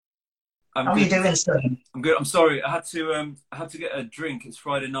I'm How are you good. doing, son? I'm good. I'm sorry. I had to get a drink. It's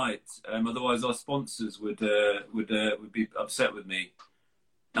Friday night. Otherwise our sponsors would be upset with me.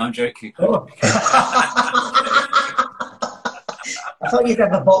 No, I'm joking. I'm Oh. joking. I thought you'd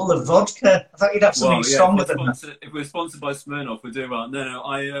have a bottle of vodka. I thought you'd have something Well, yeah. stronger than that. If we're sponsored by Smirnoff, we're doing well. No,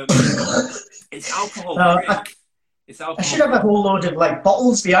 no. It's alcohol No, free. It's I alcohol should have a free. whole load of like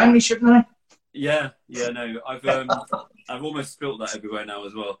bottles behind me, shouldn't I? Yeah, yeah. No, I've almost spilt that everywhere now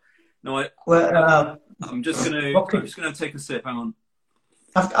as well. No, Well, I uh, I'm okay. just gonna take a sip. Hang on.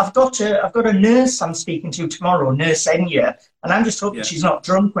 I've got a nurse I'm speaking to tomorrow, Nurse Enya, and I'm just hoping Yeah. she's not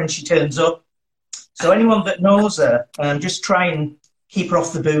drunk when she turns up. So anyone that knows her, just try and keep her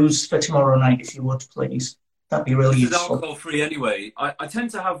off the booze for tomorrow night, if you would, please. That'd be really This is useful. alcohol free anyway. I tend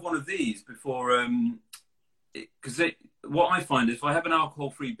to have one of these before, because what I find is if I have an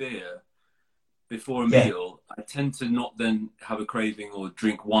alcohol free beer before a Yeah. meal, I tend to not then have a craving or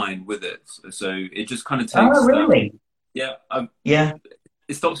drink wine with it. So it just kind of Oh, takes that. really? Yeah, Yeah.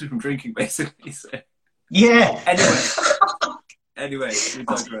 it stops me from drinking basically. So Yeah. anyway, anyway, we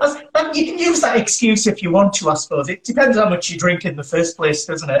digress. You can use that excuse if you want to, I suppose. It depends how much you drink in the first place,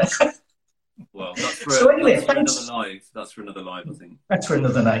 doesn't it? Well, So anyway, that's for another thanks. live. That's for another live, I think. That's for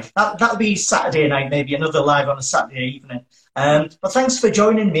another night. That'll be Saturday night, maybe another live on a Saturday evening. But thanks for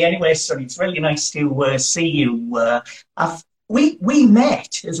joining me anyway, son. It's really nice to see you. We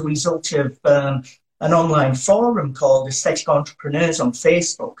met as a result of an online forum called Aesthetic Entrepreneurs on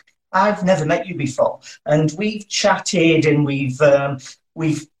Facebook. I've never met you before, and we've chatted and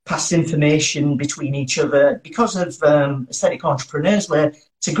we've passed information between each other because of Aesthetic Entrepreneurs, where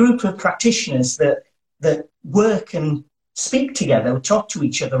it's a group of practitioners that work and speak together, talk to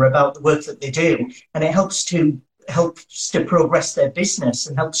each other about the work that they do, and it helps to progress their business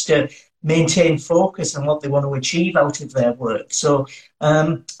and helps to maintain focus on what they want to achieve out of their work. So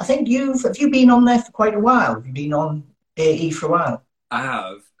I think have you been on there for quite a while? Have you been on AE for a while? I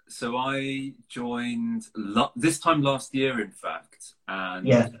have. So I joined this time last year, in fact, and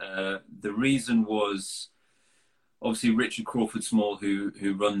Yeah, the reason was obviously Richard Crawford Small,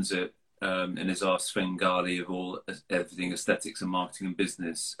 who runs it, and is our Svengali of everything aesthetics and marketing and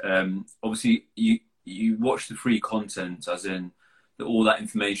business. Obviously, you watch the free content, as in all that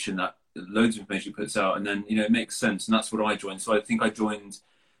information, that loads of information he puts out, and then it makes sense, and that's what I joined. So I think I joined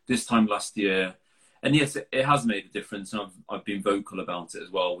this time last year. And yes, it has made a difference. And I've been vocal about it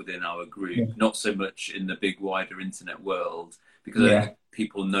as well within our yeah, group, not so much in the big wider internet world, because I don't yeah, think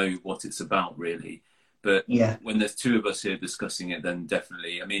people know what it's about really. But yeah, when there's two of us here discussing it, then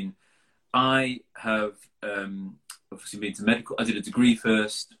definitely. I mean, I have obviously been to medical. I did a degree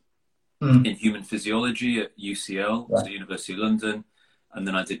first mm, in human physiology at UCL, so yeah, University of London, and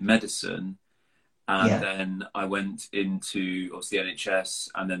then I did medicine, and yeah, then I went into obviously the NHS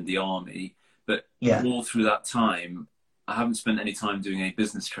and then the army. But yeah. all through that time, I haven't spent any time doing any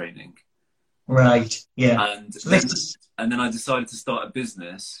business training. Right, yeah. And So this then is and then I decided to start a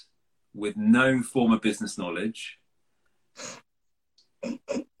business with no form of business knowledge.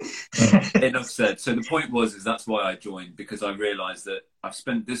 Enough said. So the point was, is that's why I joined, because I realized that I've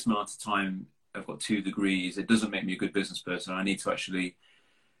spent this amount of time, I've got 2 degrees. It doesn't make me a good business person. I need to actually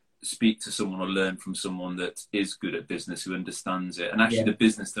speak to someone or learn from someone that is good at business, who understands it, and actually yeah, the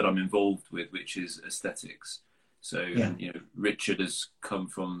business that I'm involved with, which is aesthetics. So, yeah, and Richard has come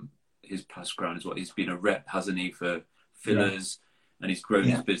from his past ground is what he's been a rep, hasn't he, for yeah, fillers, and he's grown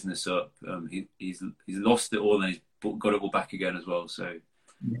his yeah, business up. He's lost it all and he's got it all back again as well. So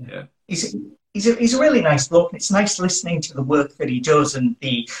yeah. yeah, He's a really nice bloke. It's nice listening to the work that he does and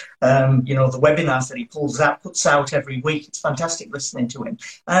the webinars that he puts out every week. It's fantastic listening to him.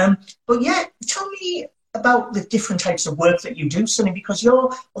 But yeah, tell me about the different types of work that you do, Sonny, because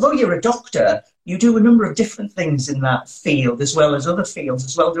although you're a doctor, you do a number of different things in that field as well as other fields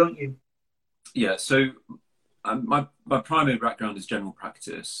as well, don't you? yeah. So my primary background is general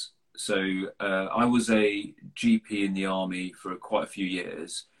practice. So I was a GP in the army for quite a few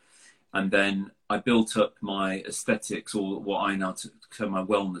years. And then I built up my aesthetics, or what I now term my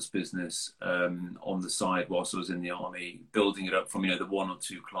wellness business, on the side whilst I was in the army, building it up from the one or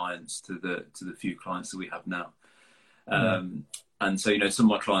two clients to the few clients that we have now. Yeah. And so some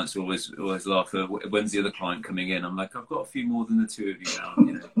of my clients will always laugh. When's the other client coming in? I'm like, I've got a few more than the two of you now.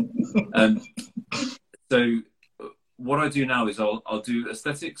 Um, so what I do now is I'll do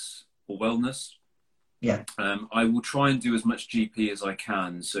aesthetics or wellness. Yeah. I will try and do as much GP as I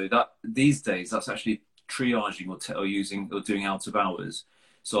can. So that these days, that's actually triaging or doing out of hours.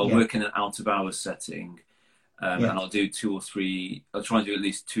 So I'll Yeah. work in an out of hours setting, and Yeah. I'll do 2 or 3. I'll try and do at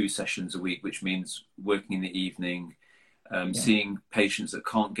least 2 sessions a week, which means working in the evening, seeing patients that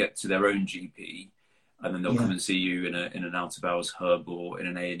can't get to their own GP, and then they'll come and see you in an out of hours hub or in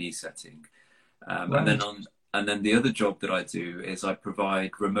an A&E setting. And then the other job that I do is I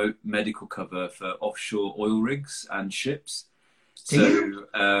provide remote medical cover for offshore oil rigs and ships. So,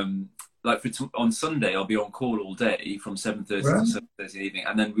 like on Sunday, I'll be on call all day from 7:30 to 7:30 in the evening,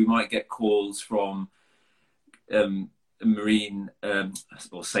 and then we might get calls from marine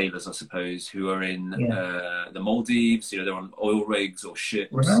or sailors, I suppose, who are in the Maldives. They're on oil rigs or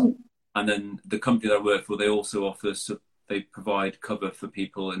ships, and then the company that I work for, they also offer. They provide cover for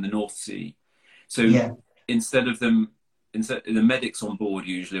people in the North Sea. So instead of the medic's on board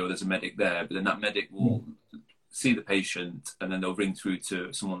usually, or there's a medic there, but then that medic will see the patient, and then they'll ring through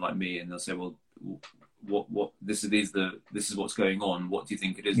to someone like me, and they'll say, "Well, what this is what's going on. What do you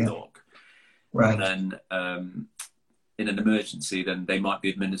think it is, doc?" Right. And then in an emergency, then they might be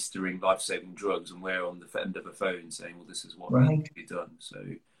administering life-saving drugs, and we're on the end of a phone saying, "Well, this is what needs to be done." So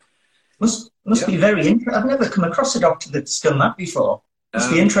must be very interesting. I've never come across a doctor that's done that before. Must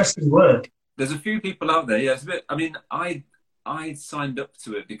be interesting work. There's a few people out there. Yeah, it's a bit. I mean, I signed up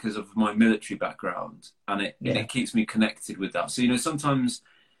to it because of my military background, and it keeps me connected with that. So sometimes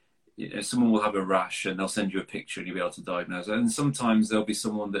someone will have a rash and they'll send you a picture and you'll be able to diagnose it. And sometimes there'll be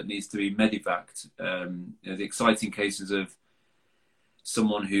someone that needs to be medevaced. The exciting cases of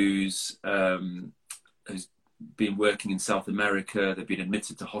someone who's been working in South America, they've been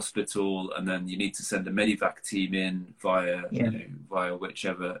admitted to hospital, and then you need to send a medevac team in via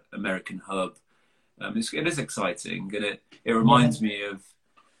whichever American hub. It is exciting, and it reminds me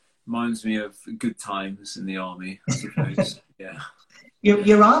of good times in the army, I suppose.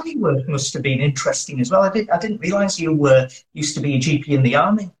 Your army work must have been interesting as well. I didn't realise you used to be a GP in the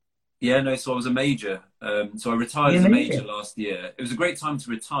army. So I was a major. So I retired as a major last year. It was a great time to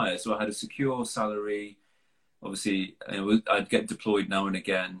retire. So I had a secure salary. Obviously, I'd get deployed now and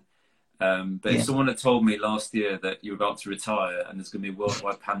again. But if someone had told me last year that you're about to retire and there's going to be a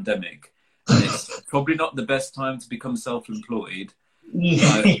worldwide pandemic, and it's probably not the best time to become self-employed,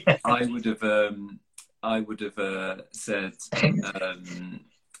 I would have said,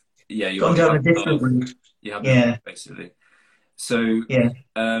 you're gone down a different route. You have basically. So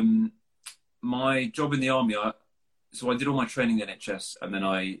my job in the army, I did all my training in the NHS, and then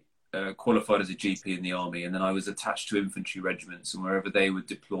I qualified as a GP in the army, and then I was attached to infantry regiments, and wherever they would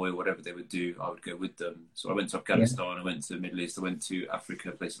deploy, whatever they would do, I would go with them. So I went to Afghanistan, I went to the Middle East, I went to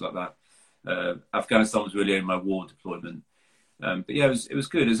Africa, places like that. Afghanistan was really only my war deployment. But it was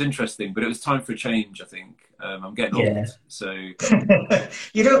good. It was interesting, but it was time for a change, I think. I'm getting old, so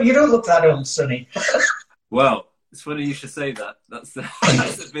you don't look that old, Sonny. Well, it's funny you should say that. That's the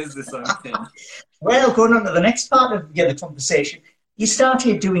business I'm in. Well, going on to the next part of the conversation, you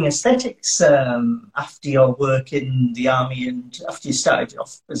started doing aesthetics after your work in the army and after you started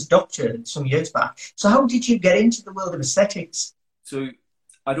off as a doctor some years back. So how did you get into the world of aesthetics? So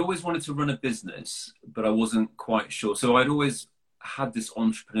I'd always wanted to run a business, but I wasn't quite sure. So I'd always had this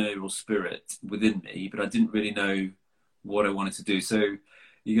entrepreneurial spirit within me, but I didn't really know what I wanted to do. So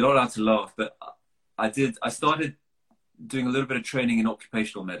you're not allowed to laugh, but I started doing a little bit of training in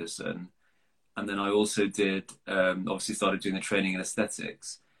occupational medicine. And then I also did, obviously started doing the training in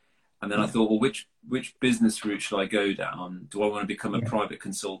aesthetics. And then I thought, well, which business route should I go down? Do I want to become a private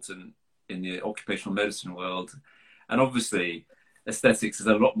consultant in the occupational medicine world? And obviously aesthetics is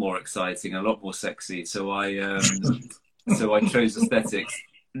a lot more exciting, a lot more sexy. So I chose aesthetics,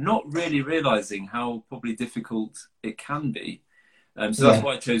 not really realizing how probably difficult it can be. So that's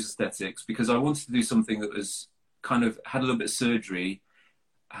why I chose aesthetics, because I wanted to do something that was kind of had a little bit of surgery,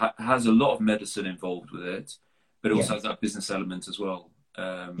 has a lot of medicine involved with it, but also has that business element as well.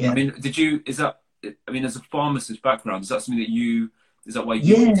 I mean, as a pharmacist background, is that something that is that why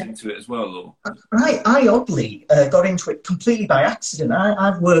you got into it as well? Or? Right, I oddly got into it completely by accident.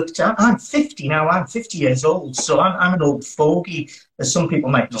 I'm 50 now, I'm 50 years old, so I'm an old fogey, as some people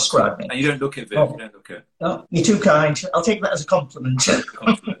might describe me. And you don't look it, Viv. You don't look it. Oh, you're too kind. I'll take that as a compliment.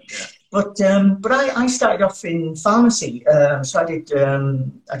 But I started off in pharmacy. So I did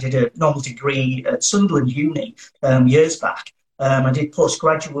a normal degree at Sunderland Uni years back. I did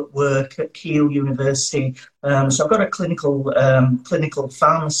postgraduate work at Keele University. So I've got a clinical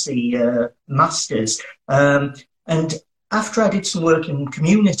pharmacy master's. And after I did some work in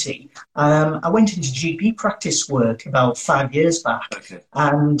community, I went into GP practice work about 5 years back. Okay.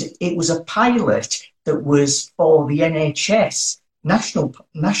 And it was a pilot that was for the NHS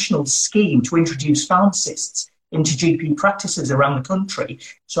national scheme to introduce pharmacists into GP practices around the country.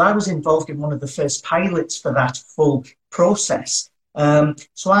 So I was involved in one of the first pilots for that full process.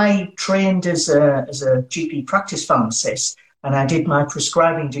 So I trained as a GP practice pharmacist, and I did my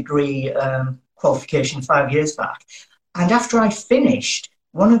prescribing degree qualification 5 years back. And after I finished,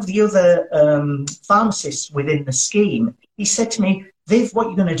 one of the other pharmacists within the scheme, he said to me, Viv, what are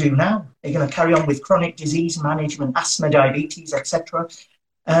you going to do now? Are you going to carry on with chronic disease management, asthma, diabetes, etc.?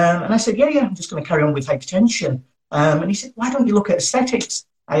 And I said, yeah, I'm just going to carry on with hypertension. And he said, why don't you look at aesthetics?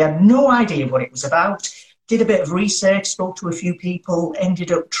 I had no idea what it was about. Did a bit of research, spoke to a few people,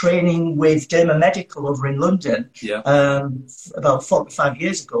 ended up training with Derma Medical over in London about 45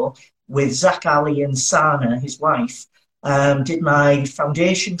 years ago with Zach Ali and Sana, his wife. Did my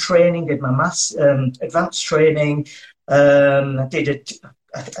foundation training, did my advanced training. I did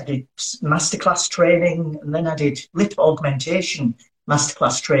masterclass training, and then I did lip augmentation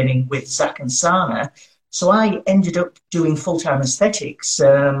masterclass training with Zach and Sana. So I ended up doing full-time aesthetics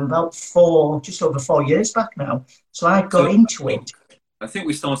just over 4 years back now. So I got into it. I think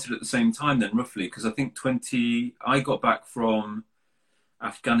we started at the same time then, roughly, because I think I got back from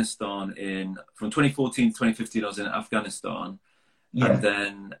Afghanistan from 2014 to 2015. I was in Afghanistan, and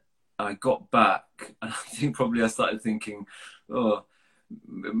then I got back, and I think probably I started thinking, oh,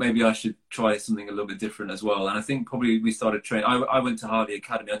 maybe I should try something a little bit different as well. And I think probably we started training. I went to Harley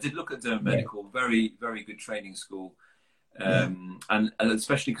Academy. I did look at Derma Medical, very, very good training school. And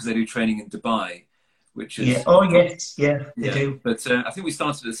especially because they do training in Dubai, which is... They do. But I think we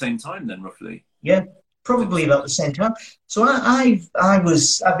started at the same time then, roughly. Yeah, probably about the same time. So I've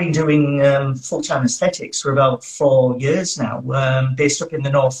been doing full-time aesthetics for about 4 years now, based up in the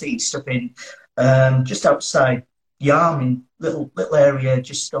northeast, up in just outside Yarm, little area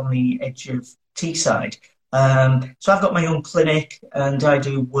just on the edge of Teesside. So I've got my own clinic and I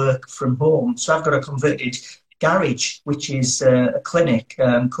do work from home. So I've got a converted garage, which is a clinic,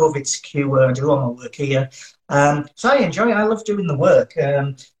 COVID secure. I do all my work here. So I love doing the work.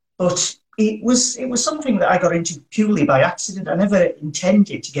 But it was something that I got into purely by accident. I never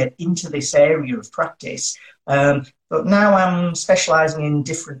intended to get into this area of practice. But now I'm specialising in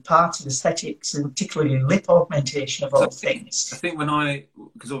different parts of aesthetics, and particularly lip augmentation of all things. I think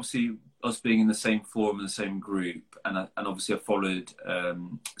because obviously us being in the same forum and the same group, and obviously I followed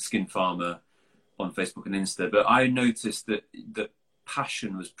Skin Pharma on Facebook and Insta, but I noticed that the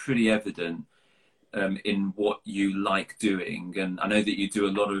passion was pretty evident in what you like doing. And I know that you do a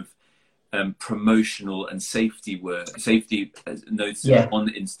lot of promotional and safety notes on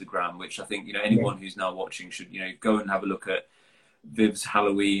Instagram, which I think anyone who's now watching should go and have a look at Viv's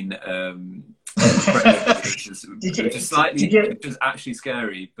Halloween which is actually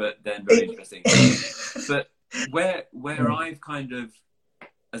scary, but then very interesting. But where I've kind of,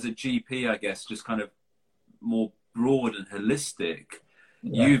 as a GP, I guess, just kind of more broad and holistic,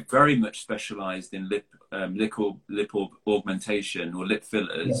 you've very much specialised in lip augmentation or lip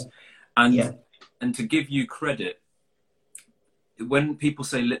fillers. And to give you credit, when people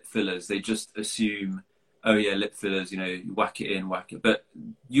say lip fillers, they just assume, oh yeah, lip fillers, whack it in, whack it. But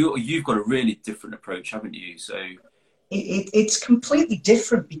you've got a really different approach, haven't you? So it's completely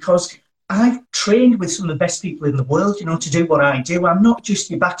different because I've trained with some of the best people in the world, to do what I do. I'm not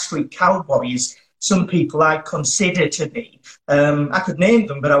just your backstreet cowboys. Some people I consider to be. I could name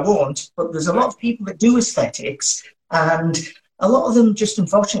them, but I won't. But there's a lot of people that do aesthetics, and a lot of them just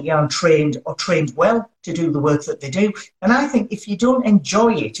unfortunately aren't trained or trained well to do the work that they do. And I think if you don't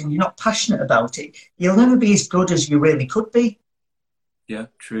enjoy it and you're not passionate about it, you'll never be as good as you really could be. Yeah,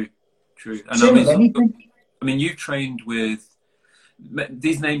 true. And I mean, you've trained with,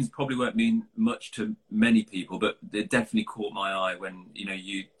 these names probably won't mean much to many people, but it definitely caught my eye when,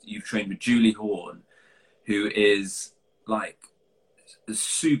 you've trained with Julie Horn, who is like a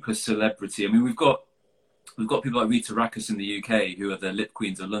super celebrity. I mean, we've got people like Rita Rakos in the UK who are the lip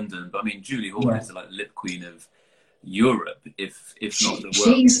queens of London, but I mean, Julie Horn is like the lip queen of Europe, if not the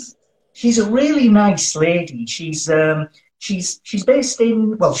world. She's a really nice lady. She's based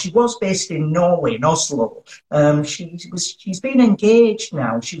in, she was based in Norway, in Oslo. She's been engaged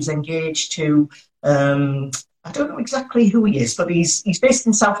now. She was engaged to, I don't know exactly who he is, but he's based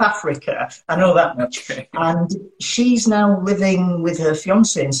in South Africa. I know that much. Okay. And she's now living with her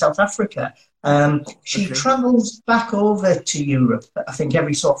fiance in South Africa. She travels back over to Europe, I think,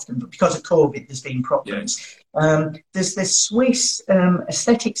 every so often, but because of COVID, there's been problems. There's this Swiss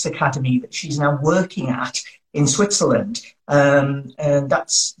Aesthetics Academy that she's now working at in Switzerland, and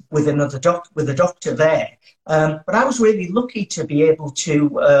that's with a doctor there. But I was really lucky to be able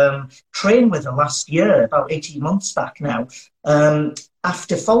to train with her last year, about 18 months back now,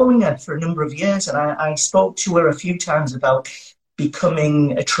 after following her for a number of years. And I spoke to her a few times about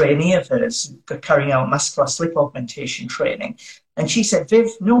becoming a trainee of hers, carrying out masterclass lip augmentation training. And she said, Viv,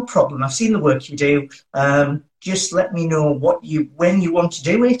 no problem. I've seen the work you do. Just let me know when you want to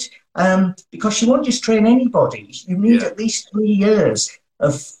do it. Because she won't just train anybody. You need at least 3 years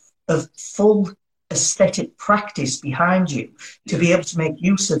of full aesthetic practice behind you to be able to make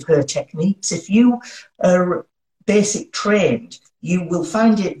use of her techniques. If you are basic trained, you will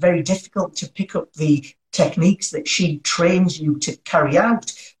find it very difficult to pick up the techniques that she trains you to carry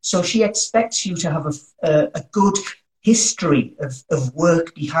out. So she expects you to have a good history of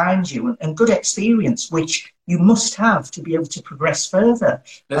work behind you and good experience, which you must have to be able to progress further.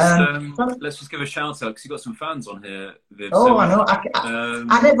 Let's just give a shout out because you've got some fans on here, Viv. Oh, so, I know.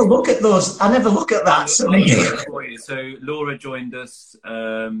 I never look at those. I never look at that. So Laura joined us.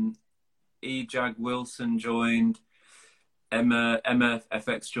 Ejag Wilson joined. Emma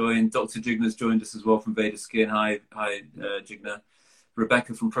FX joined. Dr. Jigna's joined us as well from Vader Skin. Hi, Jigna.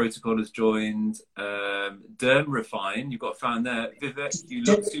 Rebecca from Protocol has joined. Derm Refine, you've got a fan there. Vivek, you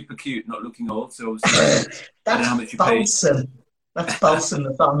look super cute, not looking old. So obviously, I don't know how much you paid. That's Balsam,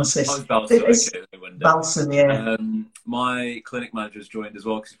 the pharmacist. Balsam, yeah. My clinic manager has joined as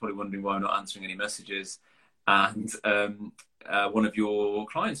well because he's probably wondering why I'm not answering any messages. And one of your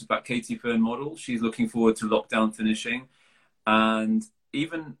clients about Katie Fern model, she's looking forward to lockdown finishing. And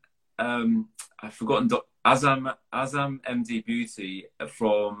even I've forgotten Azam MD Beauty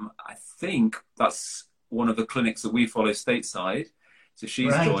from, I think that's one of the clinics that we follow stateside. So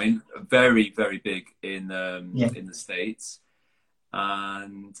she's joined, very, very big in the States.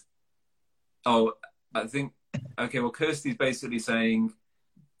 And I think, okay, well, Kirsty's basically saying,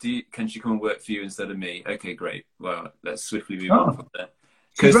 can she come and work for you instead of me? Okay, great. Well, let's swiftly move on from there.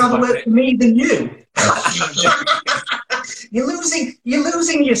 She'd rather work for me than you. You're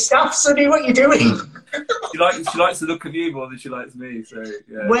losing your staff, Sonny. What are you doing? She likes the look of you more than she likes me. So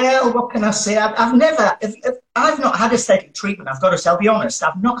yeah. Well, what can I say? I've not had aesthetic treatment. I've got to say, I'll be honest.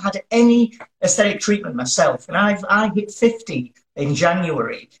 I've not had any aesthetic treatment myself, and I hit 50 in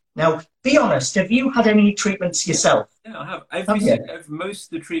January. Now, be honest. Have you had any treatments yourself? Yeah, I have. Most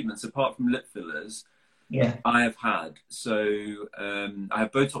of the treatments, apart from lip fillers, I have had. So I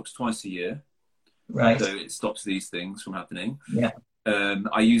have Botox twice a year. Right. So it stops these things from happening. Yeah.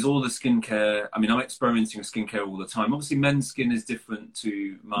 I use all the skincare. I mean, I'm experimenting with skincare all the time. Obviously, men's skin is different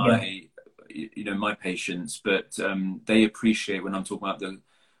to my, my patients, but they appreciate when I'm talking about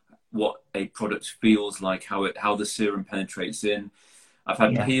what a product feels like, how the serum penetrates in. I've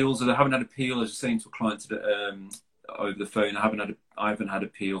had peels, and I haven't had a peel. I was just saying to a client over the phone, I haven't had a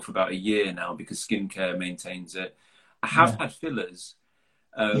peel for about a year now because skincare maintains it. I have had fillers.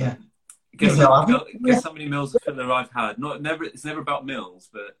 Guess how many mils of filler I've had? It's never about mils,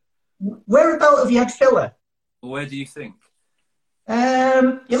 but whereabout have you had filler? Where do you think?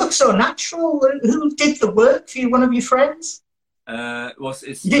 You look so natural. Who did the work for you? One of your friends? You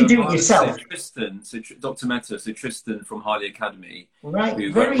didn't do it yourself. Tristan, Dr. Meta, Tristan from Harley Academy.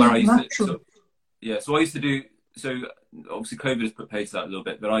 Right, where I used to, so I used to do. So obviously COVID has put paid to that a little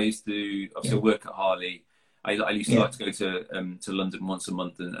bit, but I used to work at Harley. I used to like to go to London once a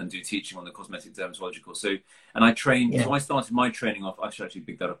month and do teaching on the cosmetic dermatological. So, and I trained. So I started my training off. I should actually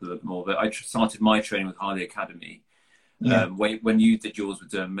pick that up a little bit more. But I started my training with Harley Academy when you did yours with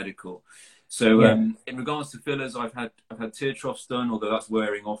Derm Medical. So in regards to fillers, I've had tear troughs done, although that's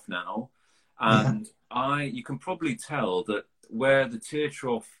wearing off now. And you can probably tell that where the tear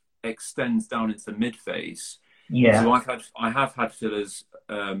trough extends down into the mid face. Yeah. So I have had fillers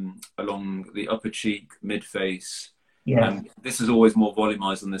along the upper cheek, mid face. Yeah. And this is always more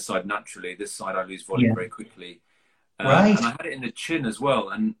volumized on this side naturally. This side I lose volume very quickly. And I had it in the chin as well.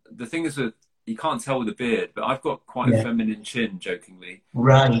 And the thing is that you can't tell with a beard, but I've got quite a feminine chin, jokingly.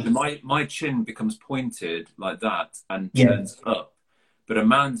 Right. My chin becomes pointed like that and turns up. But a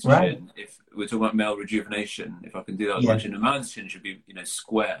man's chin, if we're talking about male rejuvenation, if I can do that with my chin, a man's chin should be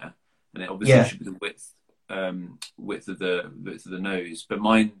square, and it obviously should be the width of the nose. But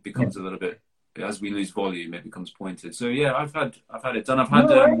mine becomes a little bit, as we lose volume, it becomes pointed. So yeah, I've had it done. I've had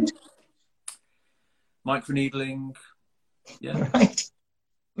microneedling. Yeah. Right.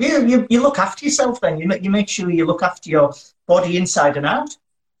 You look after yourself then. You make sure you look after your body inside and out.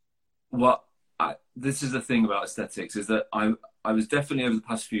 Well, this is the thing about aesthetics, is that I was definitely over the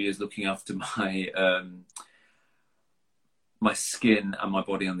past few years looking after my my skin and my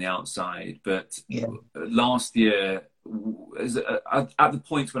body on the outside. But last year, at the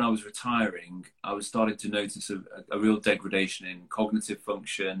point when I was retiring, I was starting to notice a real degradation in cognitive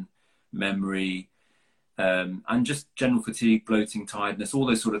function, memory, and just general fatigue, bloating, tiredness, all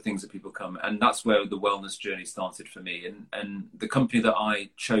those sort of things that people come. And that's where the wellness journey started for me. And the company that I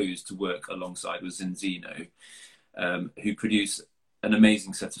chose to work alongside was Enzino, who produce an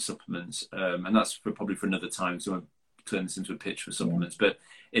amazing set of supplements, and that's probably for another time. So I'll turn this into a pitch for supplements, but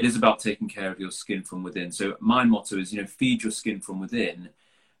it is about taking care of your skin from within. So my motto is, feed your skin from within,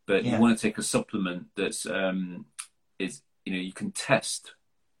 but you want to take a supplement that's you can test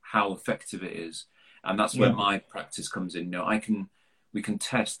how effective it is, and that's where my practice comes in. We can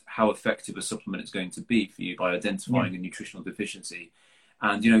test how effective a supplement is going to be for you by identifying a nutritional deficiency.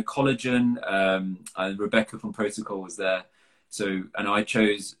 And, collagen, and Rebecca from Protocol was there. So, and I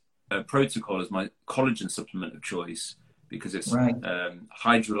chose Protocol as my collagen supplement of choice because it's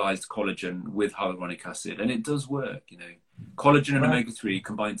hydrolyzed collagen with hyaluronic acid, and it does work. Collagen and omega-3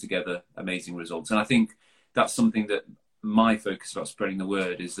 combined together, amazing results. And I think that's something that my focus about spreading the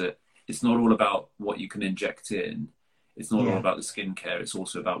word is, that it's not all about what you can inject in. It's not all about the skincare. It's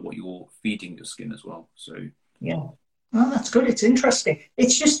also about what you're feeding your skin as well. So well, that's good. It's interesting.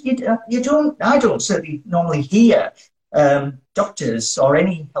 It's just I don't certainly normally hear doctors or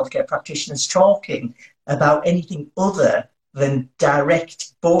any healthcare practitioners talking about anything other than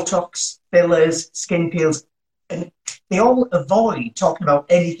direct Botox, fillers, skin peels, and they all avoid talking about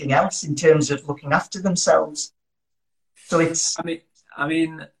anything else in terms of looking after themselves. So it's.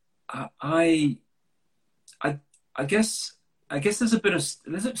 I guess there's a bit of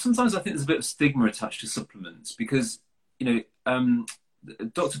sometimes I think there's a bit of stigma attached to supplements because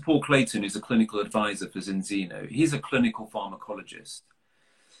Dr. Paul Clayton, who's a clinical advisor for Zinzino, he's a clinical pharmacologist,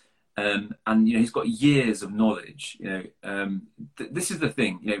 and he's got years of knowledge. This is the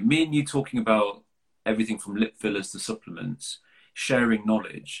thing. Me and you talking about everything from lip fillers to supplements, sharing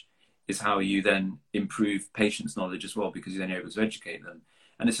knowledge is how you then improve patients' knowledge as well, because you're then able to educate them.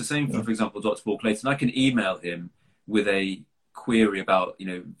 And it's the same for example, Dr. Paul Clayton. I can email him with a query about,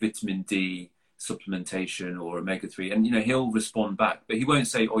 vitamin D supplementation or omega-3, and, he'll respond back, but he won't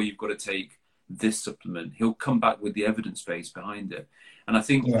say, oh, you've got to take this supplement. He'll come back with the evidence base behind it. And I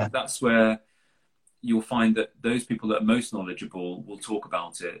think that's where you'll find that those people that are most knowledgeable will talk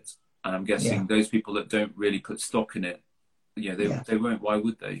about it. And I'm guessing those people that don't really put stock in it, they won't. Why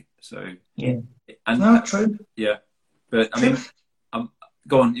would they? So, and true. Yeah. But I mean,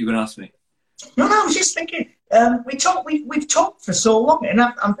 go on, you're going to ask me. No, I was just thinking, we've talked for so long, and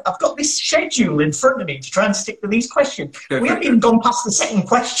I've got this schedule in front of me to try and stick to these questions. We haven't even gone past the second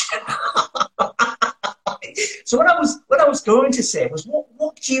question. So what I was going to say was,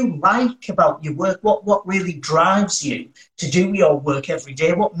 what do you like about your work? What really drives you to do your work every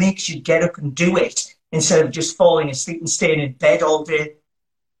day? What makes you get up and do it instead of just falling asleep and staying in bed all day?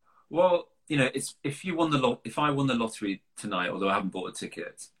 Well, it's if I won the lottery tonight, although I haven't bought a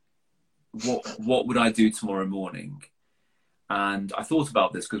ticket, what would I do tomorrow morning? And I thought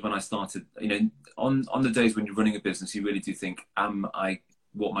about this because when I started, on the days when you're running a business, you really do think,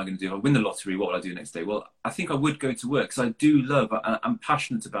 what am I going to do? If I win the lottery, what will I do next day? Well, I think I would go to work because I do I'm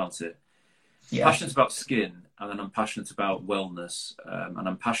passionate about it. Yeah. Passionate about skin, and then I'm passionate about wellness, and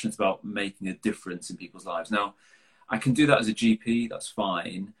I'm passionate about making a difference in people's lives. Now, I can do that as a GP, that's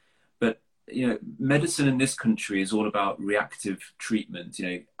fine. But, medicine in this country is all about reactive treatment.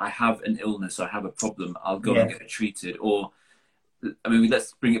 I have an illness, I have a problem, I'll go and get it treated. Or,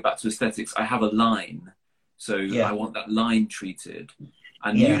 let's bring it back to aesthetics. I have a line, so I want that line treated.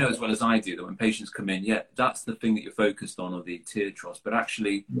 And you know as well as I do that when patients come in, that's the thing that you're focused on, or the tear troughs, but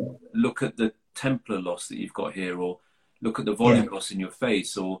actually look at the templar loss that you've got here, or look at the volume loss in your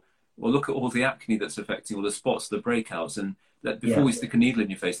face, or look at all the acne that's affecting all the spots, the breakouts, and before we stick a needle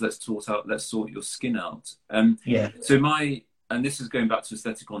in your face, let's sort your skin out. So and this is going back to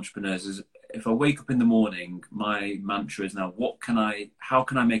aesthetic entrepreneurs, is if I wake up in the morning, my mantra is now, how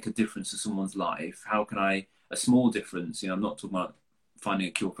can I make a difference to someone's life? How can a small difference, I'm not talking about finding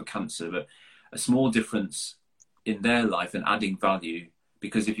a cure for cancer, but a small difference in their life and adding value.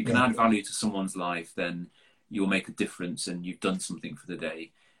 Because if you can add value to someone's life, then you'll make a difference and you've done something for the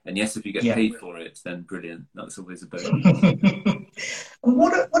day. And yes, if you get paid for it, then brilliant. That's always a bonus.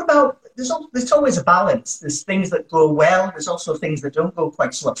 What about, there's always a balance. There's things that go well. There's also things that don't go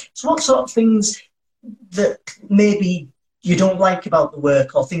quite so well. So what sort of things that maybe you don't like about the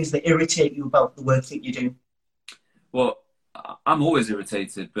work, or things that irritate you about the work that you do? Well, I'm always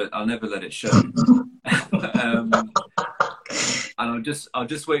irritated, but I'll never let it show. And I'll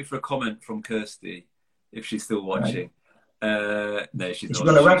just wait for a comment from Kirsty if she's still watching. No, she's not. She's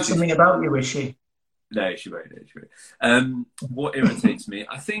going to write something about you, is she? No, she won't. What irritates me?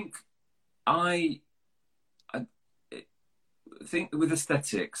 I think with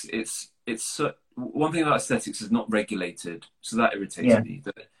aesthetics, it's one thing about aesthetics is not regulated, so that irritates me.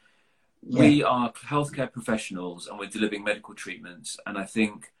 That we are healthcare professionals and we're delivering medical treatments, and I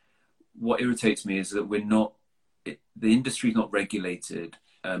think what irritates me is that we're not the industry is not regulated.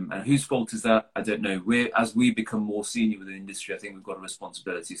 And whose fault is that? I don't know. As we become more senior within the industry, I think we've got a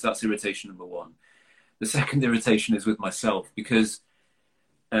responsibility. So that's irritation number one. The second irritation is with myself, because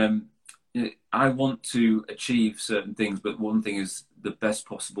I want to achieve certain things, but one thing is the best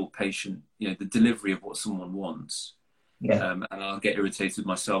possible patient, the delivery of what someone wants. Yeah. And I'll get irritated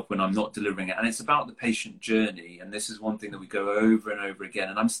myself when I'm not delivering it. And it's about the patient journey. And this is one thing that we go over and over again.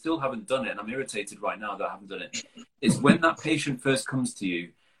 And I still haven't done it. And I'm irritated right now that I haven't done it. It's when that patient first comes to you,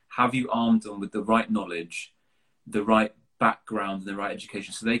 have you armed them with the right knowledge, the right background, and the right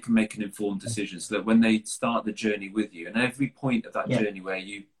education, so they can make an informed decision, so that when they start the journey with you, and every point of that journey where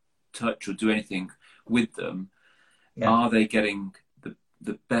you touch or do anything with them, are they getting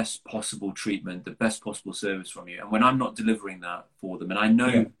the best possible treatment, the best possible service from you? And when I'm not delivering that for them, and I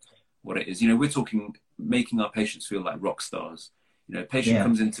know what it is, we're talking making our patients feel like rock stars. A patient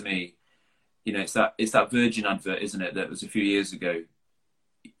comes into me, it's that Virgin advert, isn't it? That was a few years ago.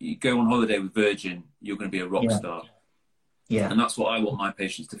 You go on holiday with Virgin, you're going to be a rock star. Yeah. And that's what I want my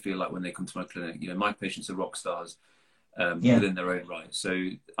patients to feel like when they come to my clinic. My patients are rock stars within their own right.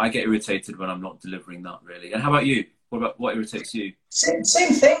 So I get irritated when I'm not delivering that, really. And how about you? What irritates you? Same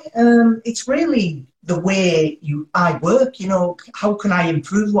thing. It's really the way I work. How can I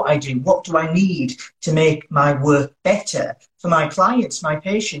improve what I do? What do I need to make my work better for my clients, my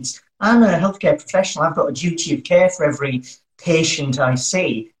patients? I'm a healthcare professional. I've got a duty of care for every patient I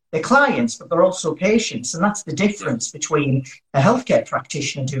see. They're clients, but they're also patients. And that's the difference between a healthcare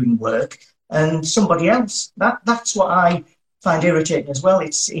practitioner doing work and somebody else. That's what I find irritating as well.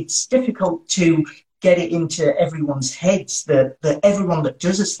 It's difficult to get it into everyone's heads that everyone that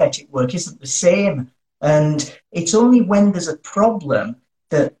does aesthetic work isn't the same. And it's only when there's a problem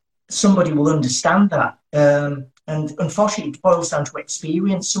that somebody will understand that. And unfortunately, it boils down to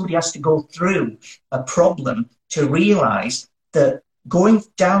experience. Somebody has to go through a problem to realise that going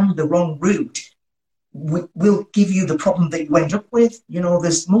down the wrong route will give you the problem that you end up with.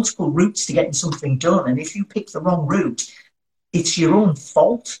 There's multiple routes to getting something done. And if you pick the wrong route, it's your own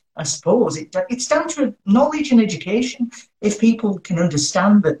fault, I suppose. It's down to knowledge and education. If people can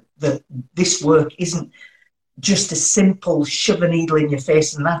understand that this work isn't just a simple shove a needle in your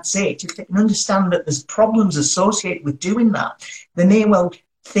face and that's it, if they can understand that there's problems associated with doing that, they may well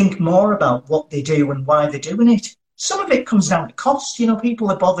think more about what they do and why they're doing it. Some of it comes down to cost.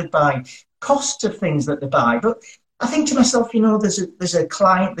 People are bothered by costs of things that they buy. But I think to myself, there's a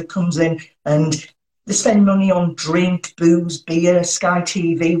client that comes in and they spend money on drink, booze, beer, Sky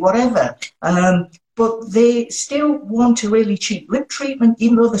TV, whatever. But they still want a really cheap lip treatment,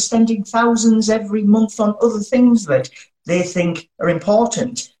 even though they're spending thousands every month on other things that they think are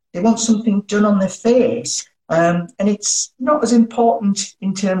important. They want something done on their face. And it's not as important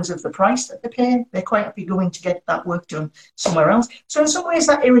in terms of the price that they pay. They're quite happy going to get that work done somewhere else. So in some ways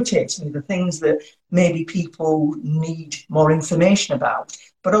that irritates me, the things that maybe people need more information about.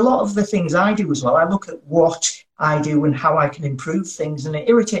 But a lot of the things I do as well, I look at what I do and how I can improve things. And it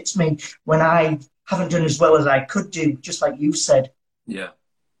irritates me when I haven't done as well as I could do, just like you said. Yeah.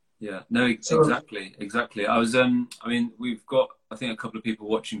 No, exactly. We've got, I think, a couple of people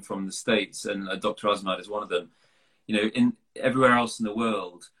watching from the States, and Dr. Asmad is one of them. In everywhere else in the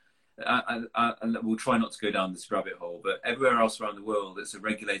world, and we'll try not to go down this rabbit hole, but everywhere else around the world, it's a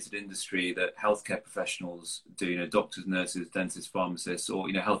regulated industry that healthcare professionals do, doctors, nurses, dentists, pharmacists, or,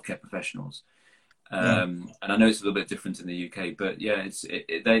 healthcare professionals. And I know it's a little bit different in the UK, but yeah,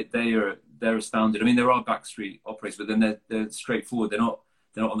 they're astounded. I mean, there are backstreet operators, but then they're straightforward. They're not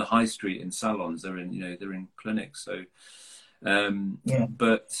on the high street in salons. They're in clinics. So,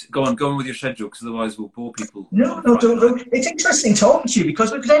 but go on with your schedule, because otherwise we'll bore people. No, don't. It's interesting talking to you,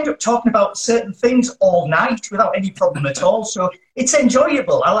 because we could end up talking about certain things all night without any problem at all. So it's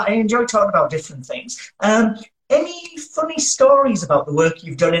enjoyable. I enjoy talking about different things. Any funny stories about the work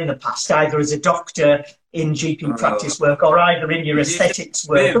you've done in the past, either as a doctor in GP practice work or either in your aesthetics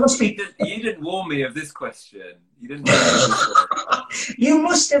work? You didn't warn me of this question. You didn't warn me of this question. You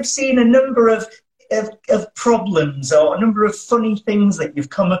must have seen a number of problems or a number of funny things that you've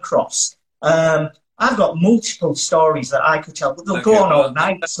come across. I've got multiple stories that I could tell, but they'll go on all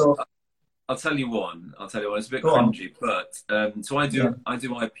night. So I'll tell you one. It's a bit cringy, but so I do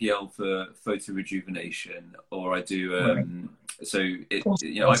IPL for photo rejuvenation, or I do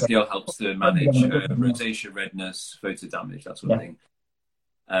IPL helps to manage rosacea, redness, photo damage, that sort of thing.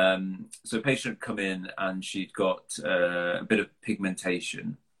 So a patient come in and she'd got a bit of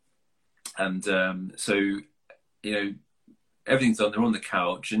pigmentation, and everything's done. They're on the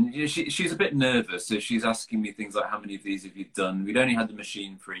couch, and she's a bit nervous, so she's asking me things like, "How many of these have you done?" We'd only had the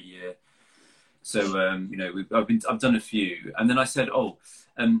machine for a year. So I've done a few, and then I said,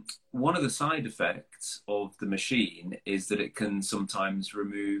 one of the side effects of the machine is that it can sometimes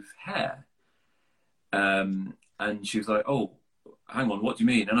remove hair. And she was like, oh, hang on, what do you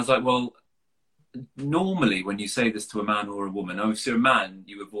mean? And I was like, well, normally when you say this to a man or a woman, obviously a man,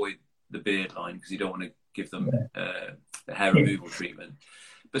 you avoid the beard line because you don't want to give them the hair removal treatment.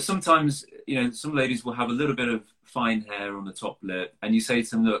 But sometimes, some ladies will have a little bit of fine hair on the top lip, and you say to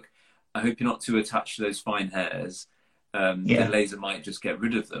them, look, I hope you're not too attached to those fine hairs. The laser might just get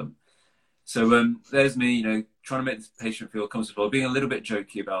rid of them. So there's me, trying to make the patient feel comfortable, being a little bit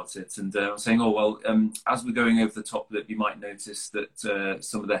jokey about it, and saying, as we're going over the top lip, you might notice that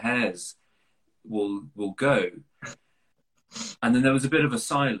some of the hairs will go. And then there was a bit of a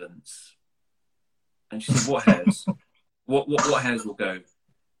silence, and she said, "What hairs? what hairs will go?"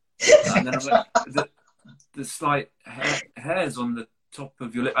 And then I'm like, the slight hairs on the top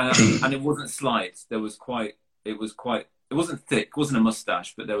of your lip, and it wasn't slight. It wasn't thick. It wasn't a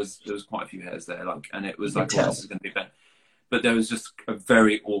mustache, but there was quite a few hairs there. And it was like, oh, this is going to be bad. But there was just a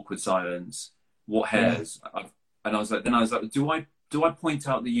very awkward silence. What hairs? Yeah. And I was like, do I point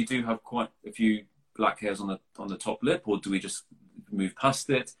out that you do have quite a few black hairs on the top lip, or do we just move past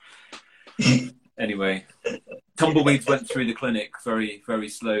it? Anyway, tumbleweeds went through the clinic very, very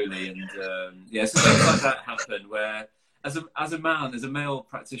slowly, and so things like that happen where, as a male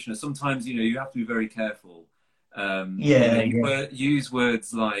practitioner, sometimes you have to be very careful. Use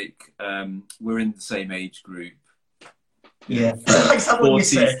words like we're in the same age group.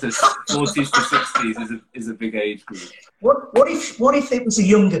 40s to 60s is a big age group. What if it was a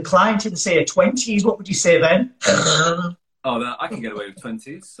younger client in, say, a 20s? What would you say then? I can get away with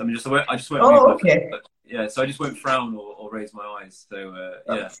 20s. I mean, I just won't. Oh, okay. So I just won't frown or raise my eyes. So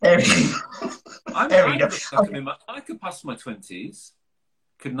I could pass my 20s.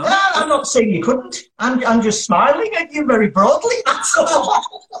 Couldn't I? I'm not saying you couldn't. I'm just smiling at you very broadly. That's all.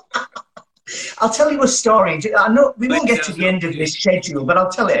 I'll tell you a story. I know we won't get to the end of this schedule, but I'll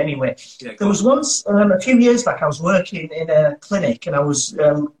tell it anyway. There was once, a few years back, I was working in a clinic and I was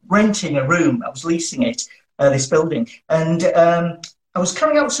renting a room. I was leasing it, this building. And I was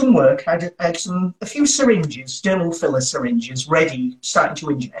carrying out some work. I had a few syringes, dermal filler syringes, ready, starting to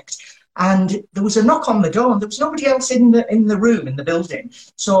inject. And there was a knock on the door, and there was nobody else in the room, in the building.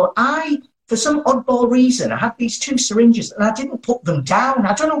 So for some oddball reason, I had these two syringes and I didn't put them down.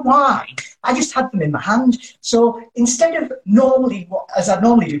 I don't know why. I just had them in my hand. So instead of as I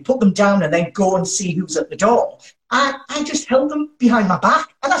normally do, put them down and then go and see who's at the door, I just held them behind my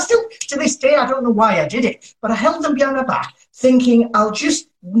back. And I still, to this day, I don't know why I did it, but I held them behind my back thinking I'll just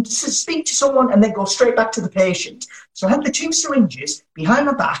speak to someone and then go straight back to the patient. So I had the two syringes behind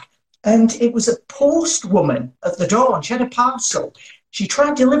my back, and it was a post woman at the door, and she had a parcel. She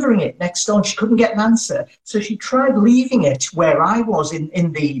tried delivering it next door and she couldn't get an answer. So she tried leaving it where I was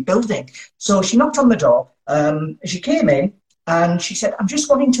in the building. So she knocked on the door. She came in and she said, I'm just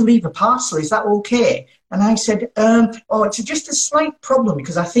wanting to leave a parcel. Is that okay? And I said, it's just a slight problem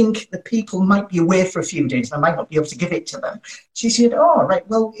because I think the people might be away for a few days and I might not be able to give it to them. She said, oh, right,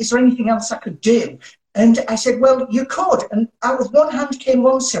 well, is there anything else I could do? And I said, well, you could. And out of one hand came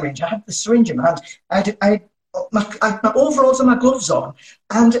one syringe. I had the syringe in my hand. I had my overalls and my gloves on,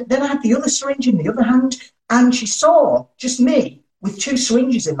 and then I had the other syringe in the other hand, and she saw just me with two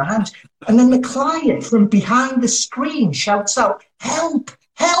syringes in my hand, and then the client from behind the screen shouts out, help,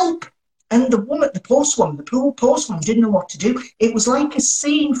 help, and the postwoman didn't know what to do. It was like a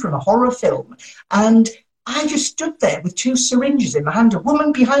scene from a horror film, and I just stood there with two syringes in my hand, a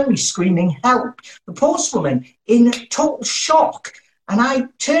woman behind me screaming help, the postwoman in total shock. And I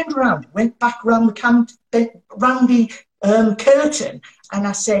turned around, went back around the curtain, and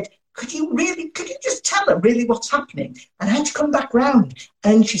I said, could you just tell her really what's happening? And I had to come back round.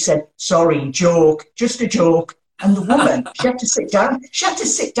 And she said, sorry, joke, just a joke. And the woman, she had to sit down. She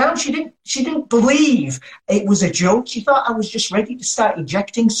didn't believe it was a joke. She thought I was just ready to start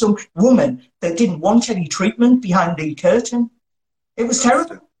ejecting some woman that didn't want any treatment behind the curtain. It was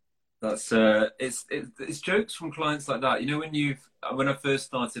terrible. That's it's jokes from clients like that. When I first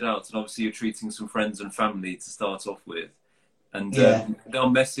started out, and obviously you're treating some friends and family to start off with, and they'll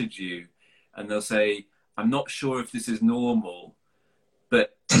message you and they'll say, I'm not sure if this is normal,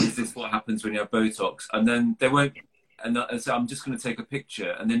 but is this what happens when you have Botox? And then they won't, and so I'm just going to take a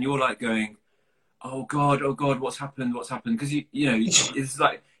picture, and then you're like going, oh God, what's happened? Because it's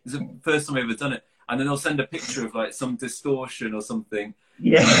like it's the first time I've ever done it, and then they'll send a picture of like some distortion or something.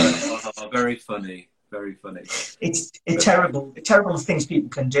 Yeah, very funny. Very funny. It's terrible things people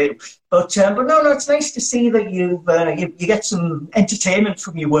can do. But no, it's nice to see that you get some entertainment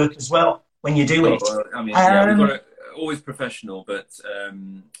from your work as well. when you do Oh, it. well, I mean, yeah, we've got Um, to always professional, but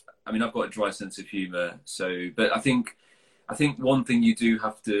I mean, I've got a dry sense of humour. So, but I think one thing you do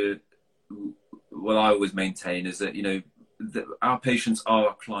have to, well, I always maintain is that that our patients are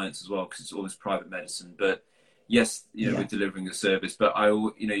our clients as well because it's almost private medicine. But yes, we're yeah, delivering a service, but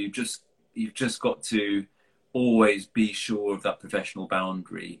you've just got to always be sure of that professional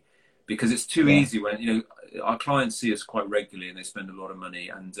boundary because it's too yeah, easy when our clients see us quite regularly and they spend a lot of money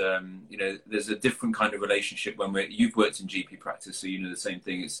and there's a different kind of relationship when you've worked in GP practice, so you know the same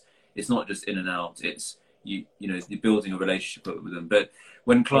thing. It's not just in and out, it's you're building a relationship with them. But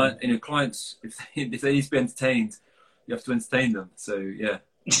when clients if they need to be entertained, you have to entertain them. So yeah.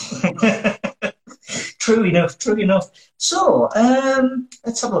 yeah. True enough, true enough. So,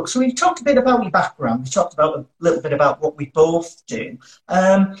 let's have a look. So we've talked a bit about your background. We talked about a little bit about what we both do.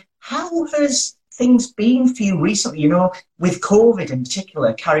 How has things been for you recently, with COVID in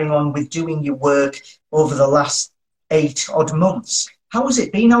particular, carrying on with doing your work over the last 8 odd months? How has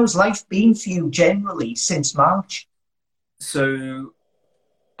it been? How has life been for you generally since March? So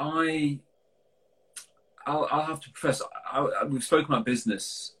I I'll have to profess, we've spoken about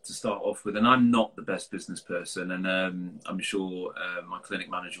business to start off with, and I'm not the best business person, and I'm sure my clinic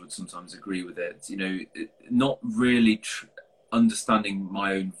manager would sometimes agree with it. Not really understanding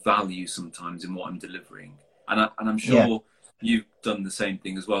my own value sometimes in what I'm delivering, and I'm Yeah, sure you've done the same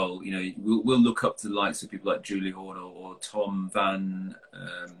thing as well. We'll look up to the likes of people like Julie Horn or Tom Van,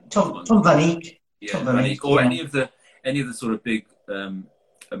 Tom Van Eek. Tom yeah, Van Van Eek, Eyck, or yeah. any of the sort of big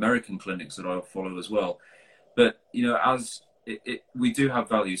American clinics that I follow as well. But as we do have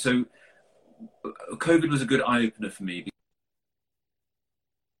value. So COVID was a good eye opener for me.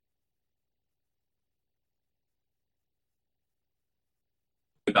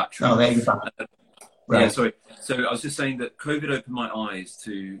 Oh, Battery. there you go. Yeah, Right. sorry. So I was just saying that COVID opened my eyes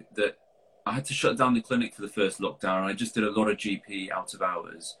to that. I had to shut down the clinic for the first lockdown. I just did a lot of GP out of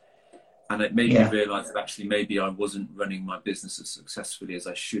hours, and it made me Yeah, realise that actually maybe I wasn't running my business as successfully as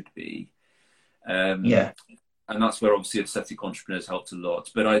I should be. Um, yeah, and that's where obviously aesthetic entrepreneurs helped a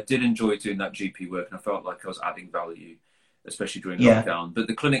lot. But I did enjoy doing that GP work, and I felt like I was adding value, especially during yeah. lockdown. But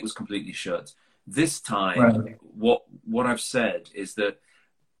the clinic was completely shut. This time, Right. what I've said is that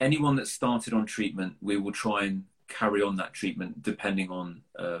anyone that started on treatment, we will try and carry on that treatment depending on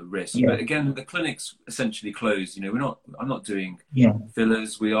risk. Yeah, But again, the clinic's essentially closed. I'm not doing yeah,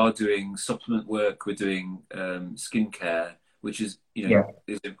 fillers. We are doing supplement work. We're doing skincare, which is yeah,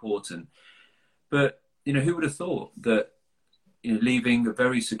 is important. But who would have thought that leaving a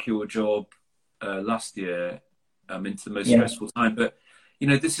very secure job last year into the most yeah, stressful time? But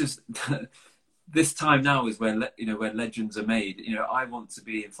this is this time now is where where legends are made. I want to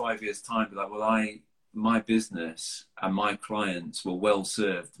be in 5 years' time, be like, well, my business and my clients were well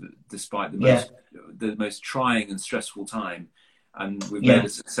served despite yeah, the most trying and stressful time, and we've made yeah, a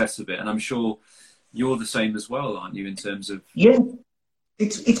success of it. And I'm sure you're the same as well, aren't you? In terms of yeah.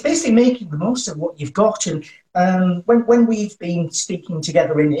 It's basically making the most of what you've got. And when we've been speaking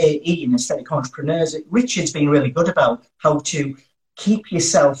together in AE in Aesthetic Entrepreneurs, Richard's been really good about how to keep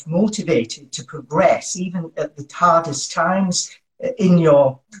yourself motivated to progress, even at the hardest times in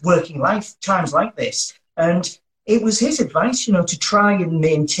your working life, times like this. And it was his advice, to try and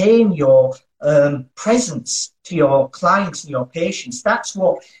maintain your presence to your clients and your patients. That's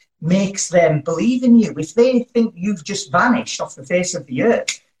what makes them believe in you. If they think you've just vanished off the face of the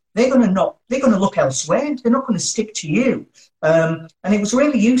earth, they're going to look elsewhere. They're not going to stick to you. And it was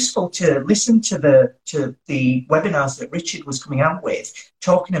really useful to listen to the webinars that Richard was coming out with,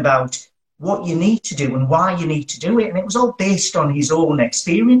 talking about what you need to do and why you need to do it. And it was all based on his own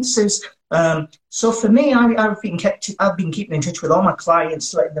experiences. So for me, I've been keeping in touch with all my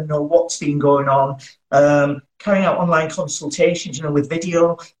clients, letting them know what's been going on, carrying out online consultations, with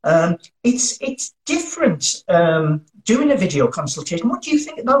video. It's different doing a video consultation. What do you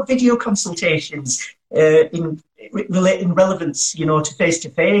think about video consultations in relevance, to face to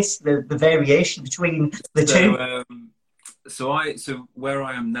face, the variation between the two? So where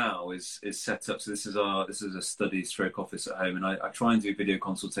I am now is set up. So this is a study stroke office at home, and I try and do video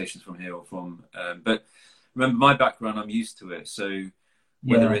consultations from here or from. But remember, my background, I'm used to it. So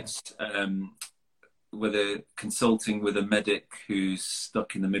whether Yeah, it's whether consulting with a medic who's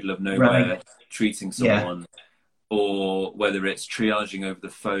stuck in the middle of nowhere right. treating Yeah, someone, or whether it's triaging over the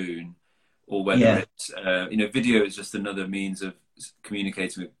phone, or whether yeah, it's video is just another means of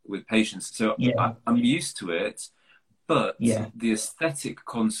communicating with patients. So yeah, I'm used to it. But yeah, the aesthetic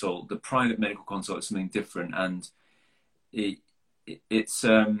consult, the private medical consult, is something different, and it's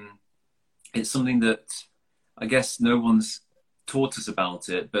something that I guess no one's taught us about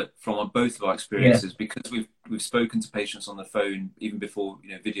it, but from both of our Yeah. experiences, because we've spoken to patients on the phone even before,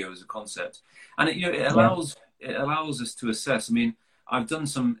 you know, video as a concept, and it, you know, Yeah. it allows us to assess. I mean, I've done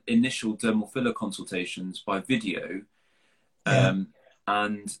some initial dermal filler consultations by video, Yeah.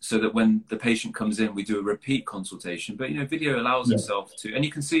 and so that when the patient comes in, we do a repeat consultation. But you know, video allows Yeah. itself to, and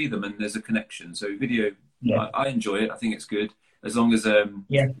you can see them, and there's a connection. So video, Yeah. I enjoy it. I think it's good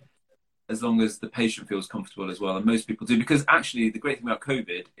Yeah. as long as the patient feels comfortable as well, and most people do. Because actually, the great thing about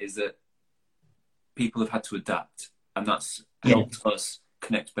COVID is that people have had to adapt, and that's Yeah. helped us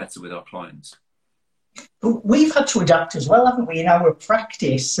connect better with our clients. But we've had to adapt as well, haven't we, in our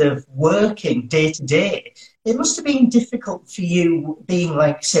practice of working day to day. It must have been difficult for you being,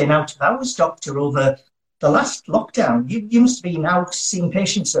 like, say, an out of hours doctor over the last lockdown. You must have been out seeing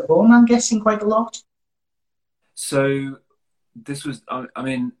patients at home, I'm guessing, quite a lot. So this was, I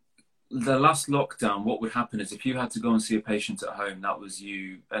mean, the last lockdown, what would happen is if you had to go and see a patient at home, that was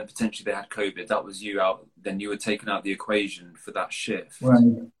you, and potentially they had COVID, that was you out, then you were taken out of the equation for that shift.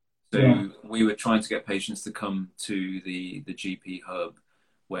 Right. So Yeah. we were trying to get patients to come to the GP hub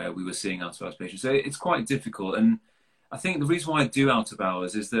where we were seeing out of hours patients. So it's quite difficult. And I think the reason why I do out of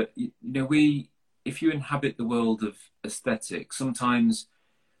hours is that, you know, if you inhabit the world of aesthetics, sometimes,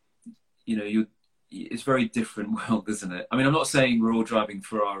 you know, it's very different world, isn't it? I mean, I'm not saying we're all driving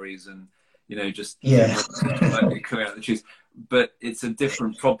Ferraris and, you know, just Yeah. like coming out of the trees, but it's a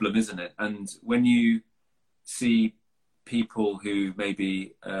different problem, isn't it? And when you see people who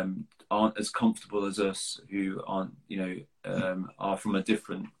maybe aren't as comfortable as us, who aren't, you know, are from a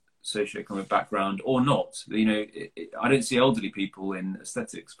different socioeconomic background or not, you know, I don't see elderly people in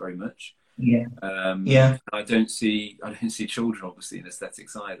aesthetics very much. Yeah. Yeah. I don't see children obviously in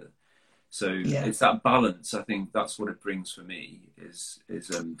aesthetics either. So Yeah. it's that balance. I think that's what it brings for me is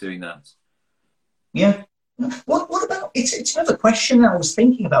doing that. Yeah. What about it's another question I was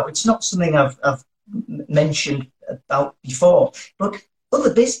thinking about. It's not something I've mentioned about before, but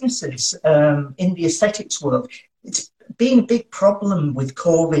other businesses in the aesthetics world, it's been a big problem with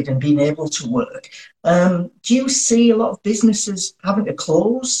COVID and being able to work. Do you see a lot of businesses having to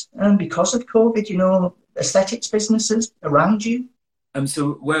close because of COVID? You know, aesthetics businesses around you.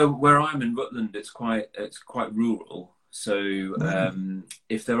 So where I'm in Rutland, it's quite rural. So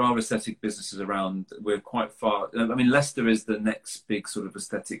if there are aesthetic businesses around, we're quite far. I mean, Leicester is the next big sort of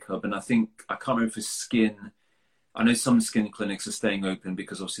aesthetic hub, and I can't remember if it's skin. I know some skin clinics are staying open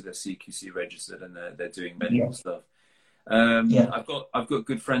because obviously they're CQC registered and they're doing medical stuff. Yeah. I've got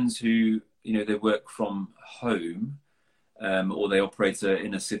good friends who, you know, they work from home, or they operate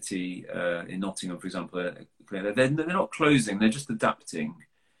in a city in Nottingham, for example. They're not closing; they're just adapting.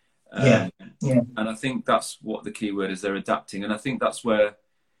 Yeah. Yeah. And I think that's what the key word is. They're adapting, and I think that's where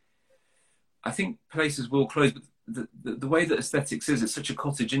I think places will close. But the way that aesthetics is, it's such a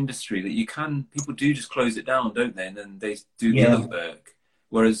cottage industry that people do just close it down, don't they? And then they do the other work.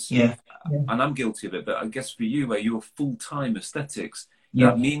 Whereas, Yeah. and I'm guilty of it, but I guess for you, where you're full-time aesthetics, Yeah.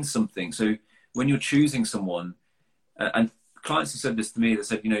 that means something. So when you're choosing someone, and clients have said this to me, they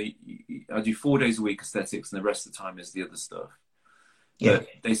said, you know, I do 4 days a week aesthetics, and the rest of the time is the other stuff. Yeah. But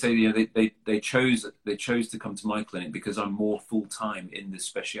they say, you know, they chose to come to my clinic because I'm more full-time in this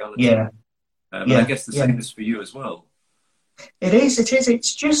speciality. Yeah. And I guess the same is for you as well. It is.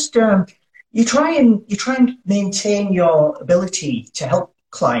 It's just you try and maintain your ability to help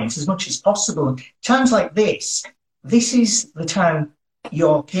clients as much as possible. And times like this is the time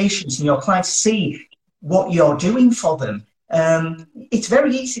your patients and your clients see what you're doing for them. It's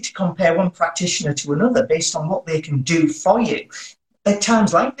very easy to compare one practitioner to another based on what they can do for you. At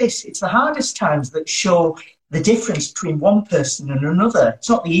times like this, it's the hardest times that show the difference between one person and another. It's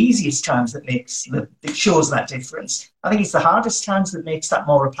not the easiest times that shows that difference. I think it's the hardest times that makes that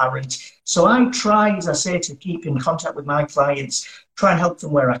more apparent. So I try, as I say, to keep in contact with my clients, try and help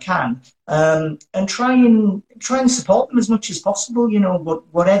them where I can, and try and support them as much as possible. You know,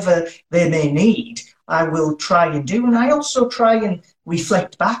 whatever they may need, I will try and do. And I also try and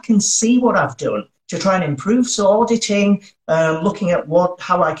reflect back and see what I've done to try and improve. So auditing, looking at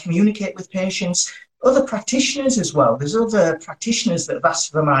how I communicate with patients, other practitioners as well. There's other practitioners that have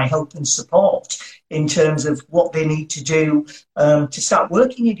asked for my help and support in terms of what they need to do to start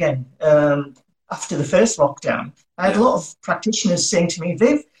working again after the first lockdown. I had a lot of practitioners saying to me,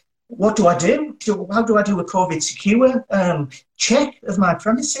 Viv, what do I do? How do I do a COVID secure check of my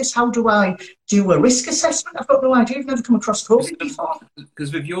premises? How do I do a risk assessment? I've got no idea. I've never come across COVID before.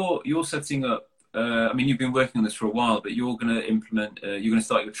 Because with you're setting up, I mean, you've been working on this for a while, but you're going to implement, you're going to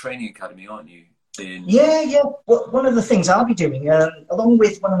start your training academy, aren't you? in? Yeah. Well, one of the things I'll be doing, along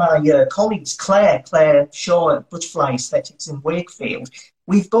with one of my colleagues, Claire Shaw at Butterfly Aesthetics in Wakefield,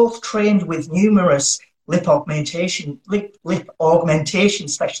 we've both trained with numerous lip augmentation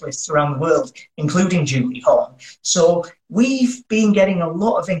specialists around the world, including Julie Horn. So we've been getting a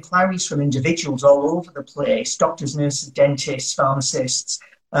lot of inquiries from individuals all over the place, doctors, nurses, dentists, pharmacists,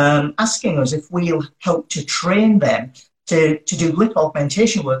 asking us if we'll help to train them to do lip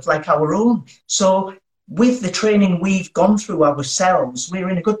augmentation work like our own. So with the training we've gone through ourselves, we're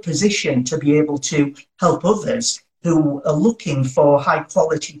in a good position to be able to help others who are looking for high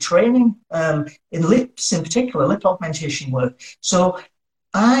quality training in lips, in particular, lip augmentation work. So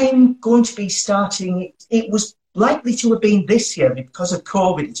I'm going to be starting, it was likely to have been this year, but because of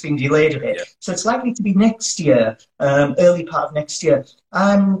COVID, it's been delayed a bit. Yeah. So it's likely to be next year, early part of next year.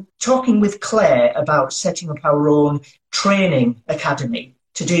 I'm talking with Claire about setting up our own training academy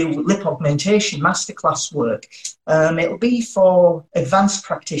to do lip augmentation masterclass work. It'll be for advanced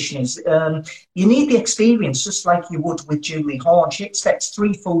practitioners. You need the experience, just like you would with Julie Horn. She expects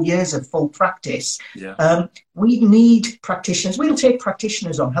 3 full years of full practice. Yeah. We need practitioners. We'll take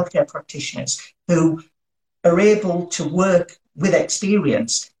practitioners on, healthcare practitioners, who are able to work with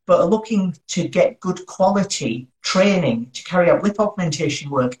experience, but are looking to get good quality training to carry out lip augmentation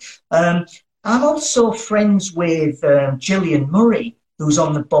work. I'm also friends with Gillian Murray, who's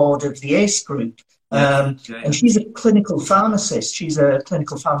on the board of the ACE group. And she's a clinical pharmacist. She's a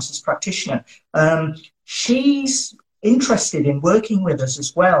clinical pharmacist practitioner. She's interested in working with us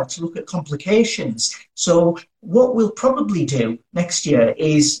as well to look at complications. So what we'll probably do next year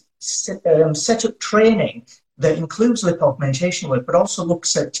is set up training that includes lip augmentation work, but also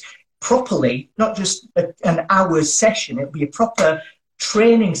looks at properly, not just an hour's session. It'll be a proper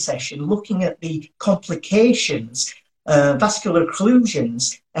training session looking at the complications, vascular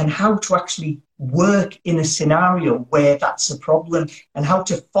occlusions, and how to actually work in a scenario where that's a problem and how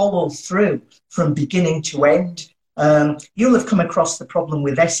to follow through from beginning to end. You'll have come across the problem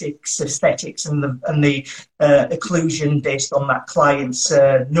with Essex Aesthetics and the occlusion based on that client's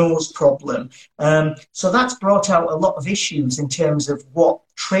nose problem. So that's brought out a lot of issues in terms of what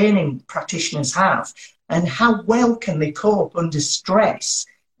training practitioners have and how well can they cope under stress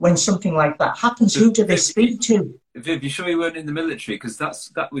when something like that happens. Who do they speak to? Viv, you sure you weren't in the military? Because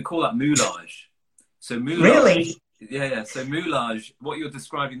that we call that moulage. So moulage. Really? Yeah. So moulage, what you're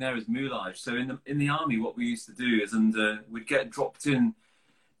describing there is moulage. So in the army, what we used to do is, we'd get dropped in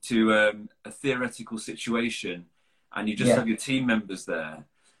to a theoretical situation, and you just have your team members there,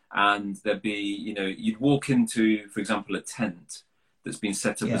 and there'd be, you'd walk into, for example, a tent that's been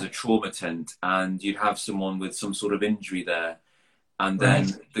set up as a trauma tent, and you'd have someone with some sort of injury there, and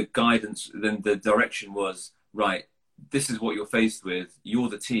then the guidance, then the direction was, right, this is what you're faced with. You're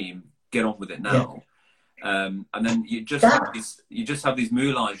the team. Get on with it now. And then you just have these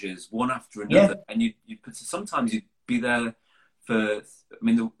moulages one after another, and you sometimes you'd be there for. I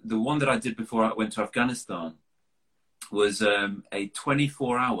mean, the one that I did before I went to Afghanistan was a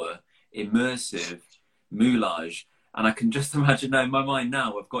 24-hour immersive moulage, and I can just imagine now in my mind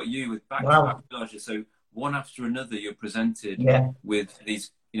now I've got you with back-to-back moulages. So one after another, you're presented with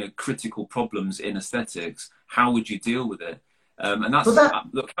these critical problems in aesthetics. How would you deal with it? And that's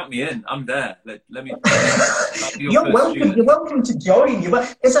look, count me in. I'm there. Let me. You're welcome. You're welcome to join.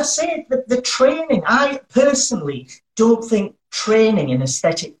 But as I said, the training. I personally don't think training in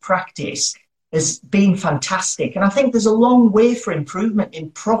aesthetic practice has been fantastic, and I think there's a long way for improvement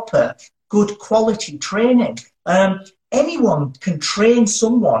in proper, good quality training. Anyone can train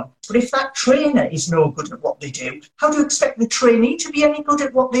someone, but if that trainer is no good at what they do, how do you expect the trainee to be any good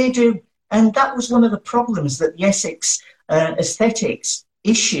at what they do? And that was one of the problems that the Essex Aesthetics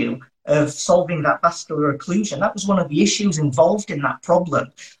issue of solving that vascular occlusion. That was one of the issues involved in that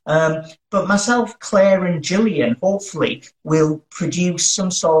problem. But myself, Claire and Gillian, hopefully, will produce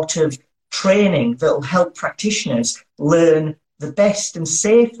some sort of training that will help practitioners learn the best and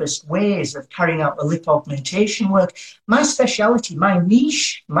safest ways of carrying out the lip augmentation work. My speciality, my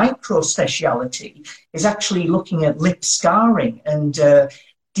niche micro speciality, is actually looking at lip scarring and birth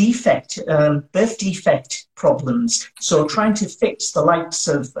defect problems. So trying to fix the likes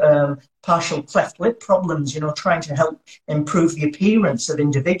of partial cleft lip problems, trying to help improve the appearance of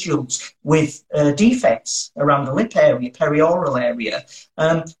individuals with defects around the lip area, perioral area.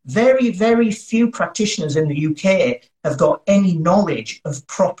 Very, very few practitioners in the UK have got any knowledge of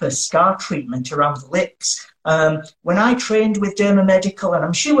proper scar treatment around the lips. When I trained with Derma Medical, and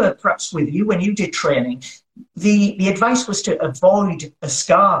I'm sure perhaps with you when you did training, the advice was to avoid a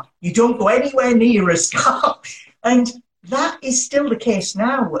scar. You don't go anywhere near a scar. And that is still the case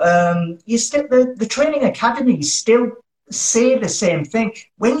now. You still the training academies still say the same thing.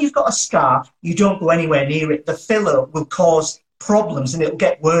 When you've got a scar, you don't go anywhere near it. The filler will cause problems and it'll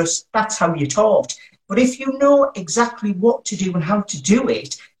get worse. That's how you're taught. But if you know exactly what to do and how to do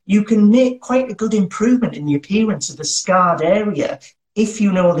it, you can make quite a good improvement in the appearance of the scarred area if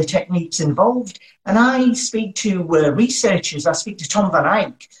you know the techniques involved. And I speak to researchers. I speak to Tom Van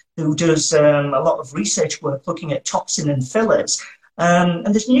Eyck, who does a lot of research work looking at toxin and fillers. And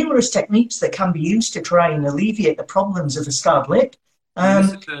there's numerous techniques that can be used to try and alleviate the problems of a scarred lip.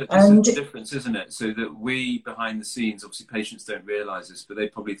 This is the difference, isn't it? So that we, behind the scenes, obviously patients don't realise this, but they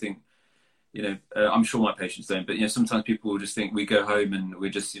probably think, I'm sure my patients don't, but, sometimes people will just think we go home and we're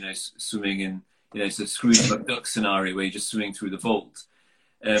just, swimming in, it's a Scrooge McDuck scenario where you're just swimming through the vault.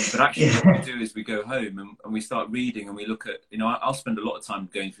 But actually what we do is we go home and we start reading and we look at, I'll spend a lot of time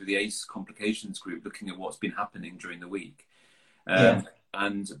going through the ACE complications group, looking at what's been happening during the week. But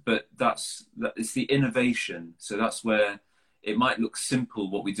it's the innovation. So that's where it might look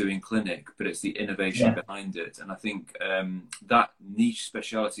simple what we do in clinic, but it's the innovation behind it. And I think that niche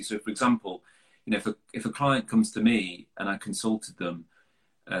speciality. So for example, if a client comes to me and I consulted them,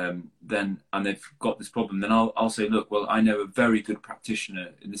 then and they've got this problem, then I'll say, look, well, I know a very good practitioner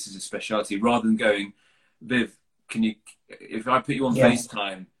and this is a speciality, rather than going, Viv, if I put you on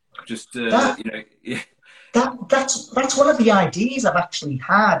FaceTime, just that's one of the ideas I've actually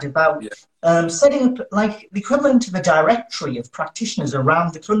had about setting up like the equivalent of a directory of practitioners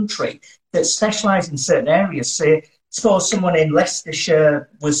around the country that specialise in certain areas. Say, suppose someone in Leicestershire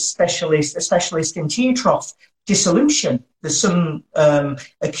was a specialist in tear trough dissolution. There's some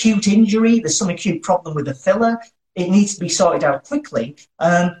acute injury, there's some acute problem with the filler. It needs to be sorted out quickly.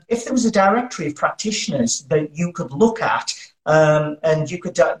 If there was a directory of practitioners that you could look at, and you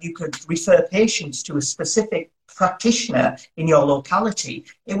could refer patients to a specific practitioner in your locality,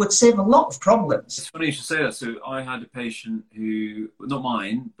 it would save a lot of problems. It's funny you should say that. So I had a patient who, not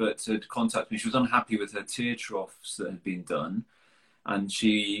mine, but had contacted me. She was unhappy with her tear troughs that had been done, and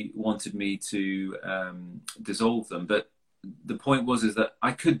she wanted me to dissolve them. But the point is that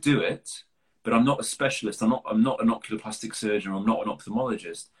I could do it, but I'm not a specialist. I'm not an oculoplastic surgeon, or I'm not an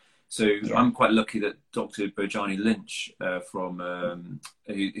ophthalmologist. So I'm quite lucky that Dr. Bojani Lynch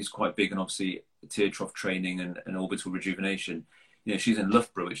who's quite big and obviously tear trough training and orbital rejuvenation, she's in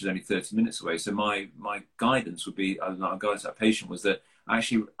Loughborough, which is only 30 minutes away. So my guidance would be, our guidance to that patient was that I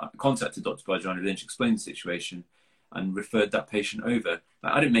actually contacted Dr. Bojani Lynch, explained the situation and referred that patient over.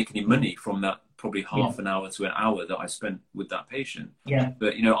 I didn't make any money from that, probably half an hour to an hour that I spent with that patient.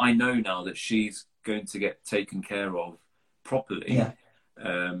 But, I know now that she's going to get taken care of properly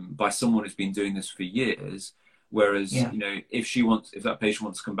by someone who's been doing this for years. Whereas, if that patient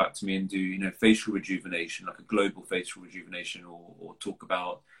wants to come back to me and do, facial rejuvenation, like a global facial rejuvenation, or talk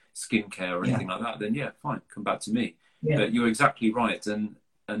about skincare or anything like that, then fine, come back to me. But you're exactly right. And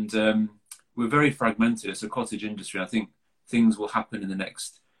we're very fragmented. It's a cottage industry. I think things will happen in the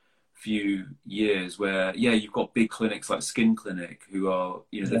next few years where, you've got big clinics like Skin Clinic who are,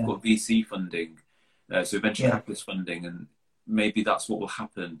 they've got VC funding, so venture capitalist funding, and maybe that's what will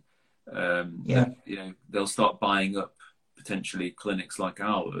happen. They'll start buying up potentially clinics like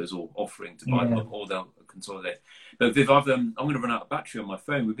ours, or offering to buy them up, or they'll consolidate. But Viv, I'm going to run out of battery on my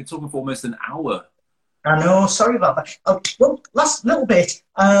phone. We've been talking for almost an hour. I know, sorry about that. Well, last little bit,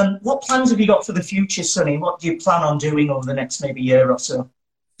 what plans have you got for the future, Sonny? What do you plan on doing over the next maybe year or so?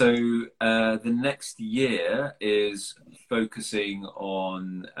 So the next year is focusing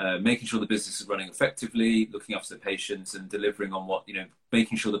on making sure the business is running effectively, looking after the patients, and delivering on what,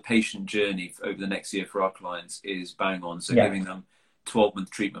 making sure the patient journey over the next year for our clients is bang on. So giving them 12-month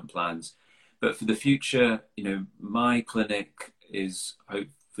treatment plans. But for the future, my clinic is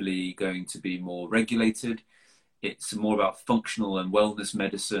hopefully going to be more regulated. It's more about functional and wellness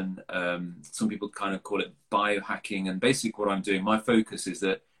medicine. Some people kind of call it biohacking. And basically what I'm doing, my focus is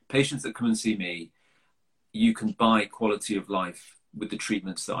that patients that come and see me, you can buy quality of life with the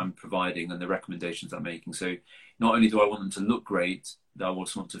treatments that I'm providing and the recommendations I'm making. So not only do I want them to look great, I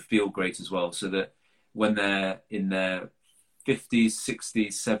also want to feel great as well, so that when they're in their 50s,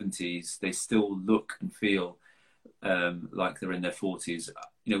 60s, 70s, they still look and feel like they're in their 40s.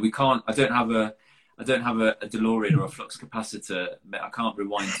 I don't have a DeLorean or a flux capacitor. I can't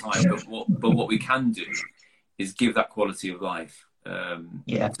rewind time, but what we can do is give that quality of life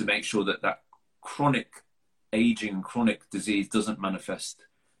to make sure that chronic aging and chronic disease doesn't manifest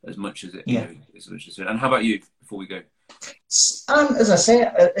as much as it. And how about you, before we go? And as I say,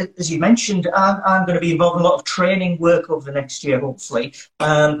 as you mentioned, I'm going to be involved in a lot of training work over the next year, hopefully.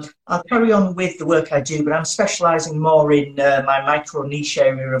 I'll carry on with the work I do, but I'm specialising more in my micro niche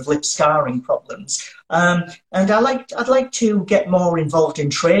area of lip scarring problems. And I'd like to get more involved in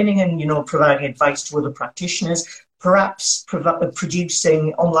training and, providing advice to other practitioners. Perhaps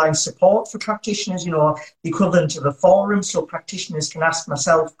producing online support for practitioners, the equivalent of a forum, so practitioners can ask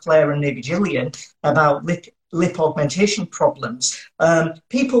myself, Claire, and maybe Gillian about lip augmentation problems.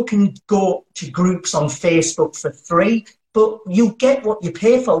 People can go to groups on Facebook for free, but you get what you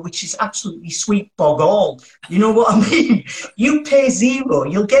pay for, which is absolutely sweet bog all. You know what I mean? You pay zero,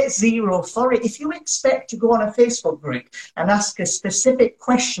 you'll get zero for it. If you expect to go on a Facebook group and ask a specific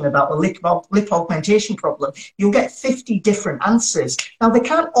question about a lip augmentation problem, you'll get 50 different answers. Now, they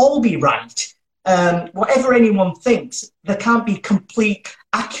can't all be right. Whatever anyone thinks, there can't be complete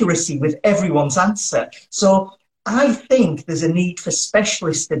accuracy with everyone's answer. So I think there's a need for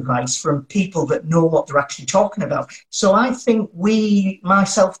specialist advice from people that know what they're actually talking about. So I think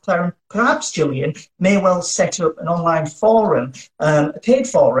myself, Claire, and perhaps Gillian, may well set up an online forum, a paid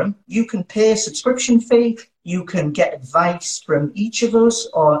forum. You can pay a subscription fee. You can get advice from each of us,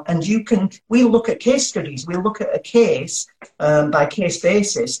 we'll look at case studies. We'll look at a case by case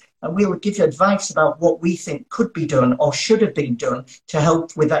basis, and we'll give you advice about what we think could be done or should have been done to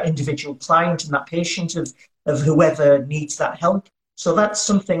help with that individual client and that patient of whoever needs that help. So that's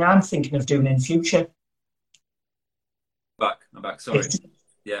something I'm thinking of doing in future. I'm back. Sorry.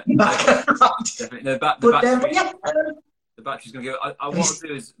 Yeah. Definitely. No, the battery's going to go. What I'll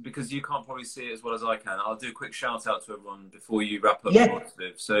do is, because you can't probably see it as well as I can, I'll do a quick shout out to everyone before you wrap up. Yeah.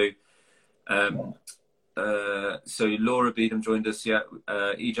 So Laura Beedham joined us. Yeah.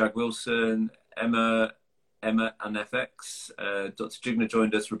 Ejag Wilson, Emma and FX. Dr. Jigna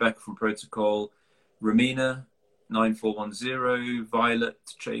joined us. Rebecca from Protocol. Ramina 9410. Violet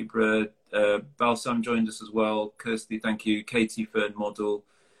Chabra. Balsam joined us as well. Kirsty, thank you. Katie Fern Model.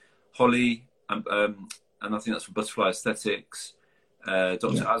 Holly. And I think that's for Butterfly Aesthetics.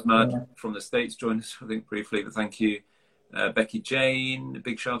 Dr. Asmad from the States joined us, I think, briefly, but thank you. Becky Jane, a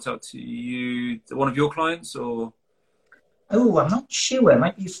big shout out to you. One of your clients, or? Oh, I'm not sure.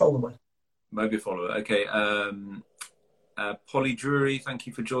 Might be a follower. Maybe a follower. Okay. Polly Drury, thank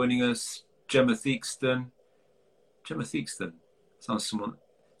you for joining us. Gemma Theakston. Sounds someone.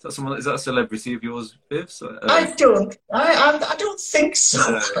 Is that a celebrity of yours, Viv? I don't think so.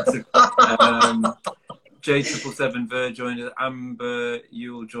 J777 Ver joined us. Amber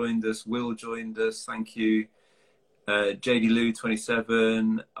Yule joined us. Will joined us. Thank you. JD Lou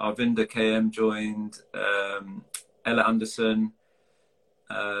 27. Arvinda KM joined. Ella Anderson.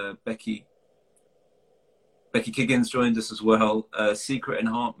 Becky Kiggins joined us as well. Secret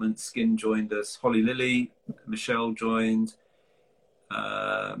Enhancement Skin joined us. Holly Lilly. Michelle joined.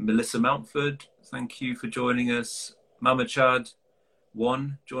 Melissa Mountford, thank you for joining us. Mama Chad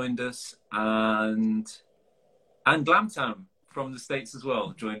joined us, and Glamtam from the States as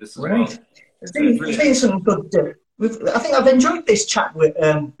well joined us as well. It's been some good. I think I've enjoyed this chat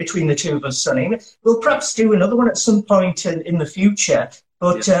between the two of us, Sonny. We'll perhaps do another one at some point in the future.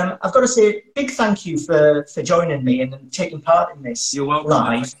 But I've got to say a big thank you for joining me and taking part in this. You're welcome.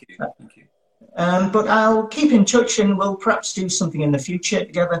 Live. Thank you. But I'll keep in touch and we'll perhaps do something in the future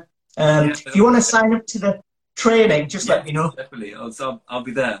together. If you want to sign up to the training, just let me know. Definitely. I'll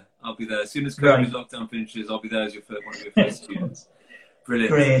be there. As soon as COVID lockdown finishes, I'll be there as one of your first students.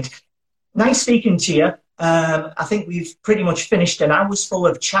 Brilliant. Great. Nice speaking to you. I think we've pretty much finished an hour's full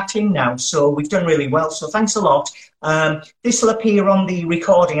of chatting now, so we've done really well. So thanks a lot. This will appear on the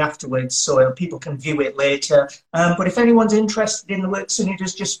recording afterwards, so people can view it later. But if anyone's interested in the work Sonny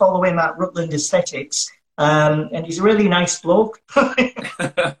does, just follow him at Rutland Aesthetics. And he's a really nice bloke.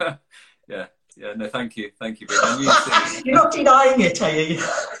 Yeah, no, thank you. You're not denying it, are you?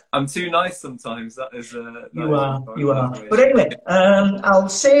 I'm too nice sometimes. That is. You are. But anyway, I'll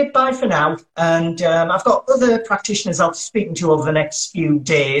say bye for now. And I've got other practitioners I'll be speaking to over the next few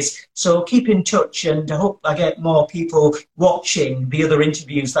days. So keep in touch, and I hope I get more people watching the other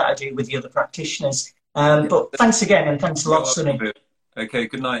interviews that I do with the other practitioners. But thanks again, and thanks a lot, Sonny. Okay,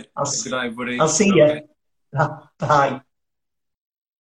 good night. Good night, everybody. I'll see you. Bye.